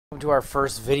Welcome to our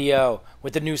first video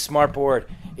with the new smartboard.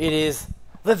 It is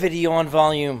the video on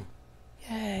volume.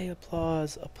 Yay,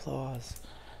 applause, applause.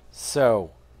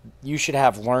 So, you should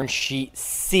have Learn Sheet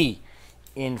C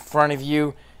in front of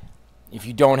you. If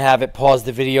you don't have it, pause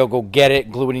the video, go get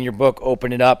it, glue it in your book,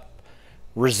 open it up,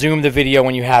 resume the video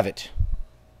when you have it.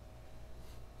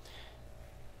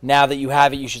 Now that you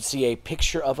have it, you should see a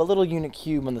picture of a little unit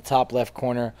cube on the top left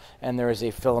corner, and there is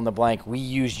a fill in the blank. We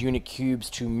use unit cubes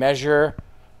to measure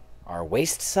our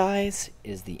waist size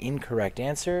is the incorrect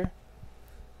answer.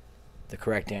 The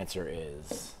correct answer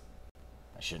is,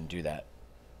 I shouldn't do that.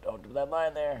 Don't do that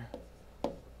line there.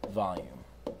 Volume.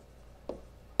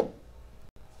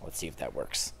 Let's see if that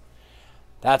works.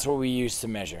 That's what we use to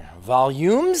measure.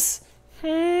 Volumes?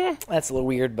 That's a little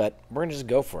weird, but we're going to just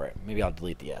go for it. Maybe I'll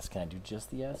delete the S. Can I do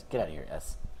just the S? Get out of here,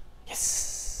 S.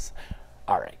 Yes.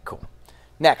 All right, cool.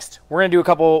 Next, we're going to do a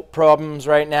couple problems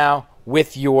right now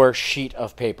with your sheet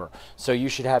of paper. So you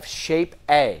should have shape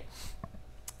A.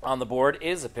 On the board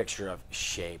is a picture of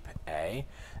shape A.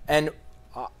 And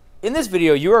in this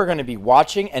video, you are going to be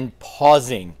watching and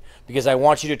pausing because I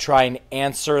want you to try and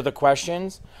answer the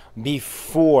questions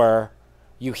before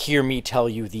you hear me tell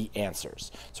you the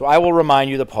answers. So I will remind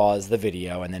you to pause the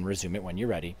video and then resume it when you're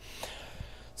ready.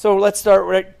 So let's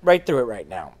start right through it right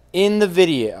now. In the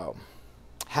video,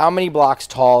 how many blocks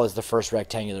tall is the first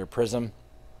rectangular prism?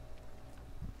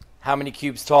 How many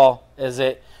cubes tall is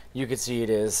it? You can see it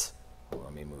is,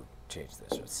 let me change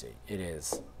this, let's see. It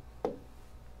is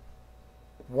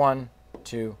 1,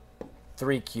 2,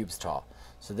 3 cubes tall.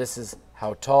 So this is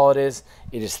how tall it is.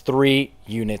 It is 3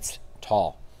 units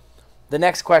tall. The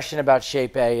next question about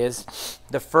shape A is,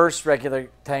 the first regular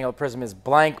rectangular prism is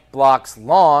blank blocks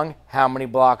long. How many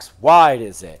blocks wide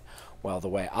is it? Well, the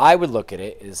way I would look at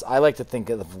it is I like to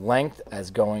think of length as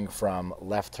going from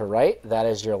left to right. That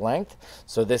is your length.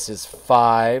 So this is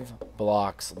 5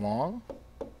 blocks long.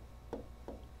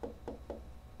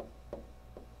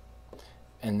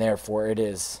 And therefore it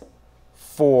is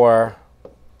 4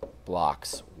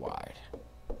 blocks wide.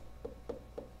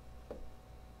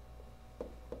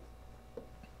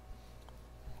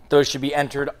 Those should be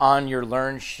entered on your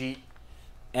Learn Sheet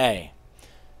A.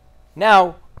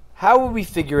 Now, how will we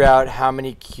figure out how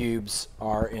many cubes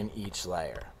are in each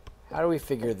layer? How do we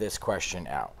figure this question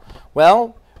out?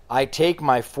 Well, I take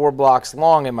my 4 blocks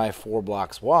long and my 4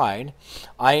 blocks wide.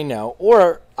 I know,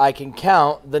 or I can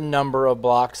count the number of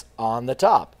blocks on the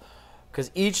top,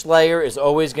 because each layer is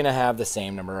always going to have the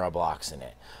same number of blocks in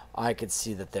it. I could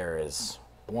see that there is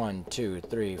 1, 2,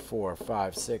 3, 4,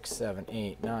 5, 6, 7,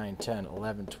 8, 9, 10,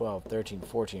 11, 12, 13,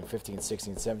 14, 15,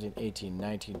 16, 17, 18,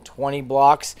 19, 20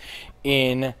 blocks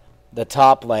in the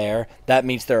top layer. That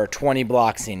means there are 20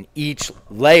 blocks in each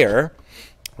layer,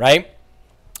 right?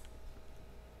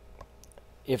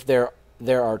 If there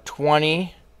are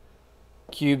 20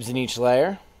 cubes in each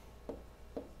layer,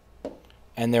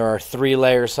 and there are 3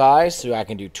 layer size, so I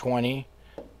can do 20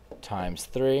 times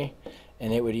 3,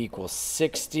 and it would equal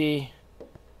 60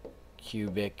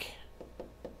 cubic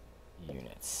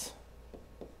units.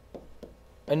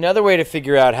 Another way to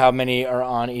figure out how many are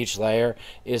on each layer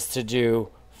is to do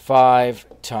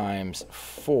 5 times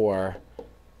 4,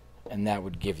 and that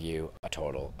would give you a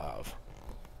total of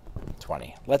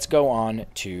 20. Let's go on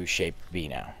to shape B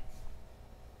now.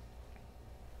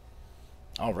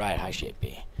 All right, hi shape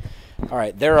B. All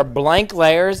right, there are blank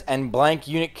layers and blank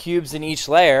unit cubes in each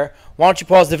layer. Why don't you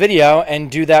pause the video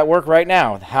and do that work right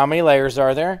now? How many layers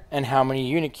are there and how many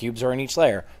unit cubes are in each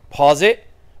layer? Pause it,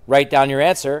 write down your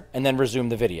answer, and then resume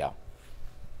the video.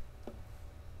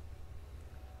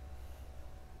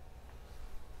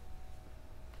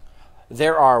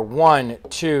 There are 1,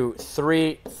 2,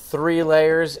 3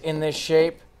 layers in this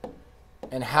shape.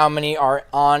 And how many are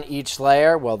on each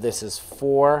layer? Well, this is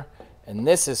 4 and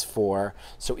this is 4.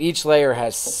 So each layer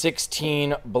has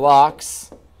 16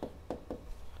 blocks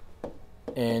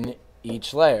in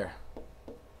each layer.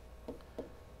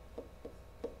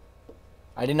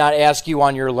 I did not ask you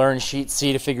on your Learn Sheet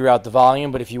C to figure out the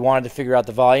volume, but if you wanted to figure out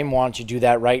the volume, why don't you do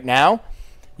that right now?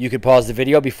 You could pause the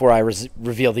video before I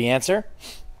reveal the answer.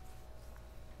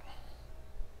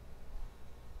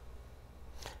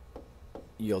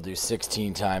 You'll do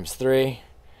 16 times 3,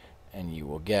 and you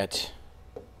will get,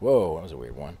 whoa, that was a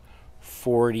weird one,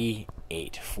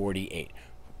 48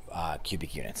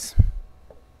 cubic units.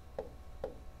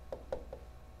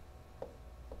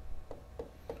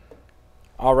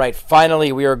 All right,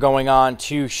 finally, we are going on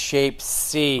to shape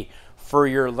C for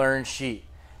your Learn Sheet.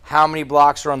 How many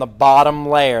blocks are on the bottom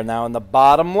layer? Now, in the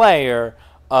bottom layer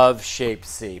of shape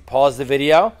C. Pause the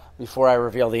video before I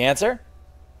reveal the answer.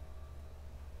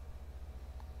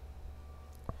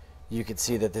 you can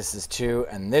see that this is 2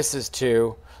 and this is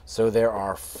 2. So there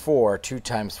are 4. 2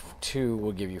 times 2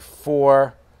 will give you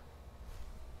 4.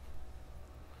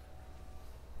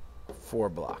 4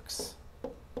 blocks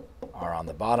are on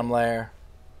the bottom layer.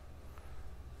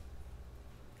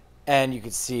 And you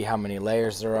can see how many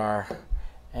layers there are.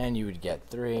 And you would get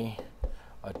 3,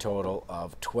 a total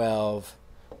of 12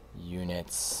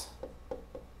 units.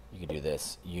 You can do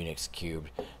this, units cubed.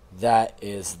 That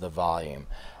is the volume.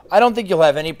 I don't think you'll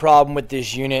have any problem with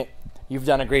this unit. You've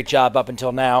done a great job up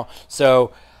until now.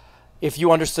 So if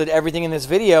you understood everything in this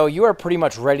video, you are pretty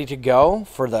much ready to go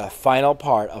for the final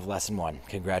part of lesson 1.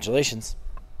 Congratulations.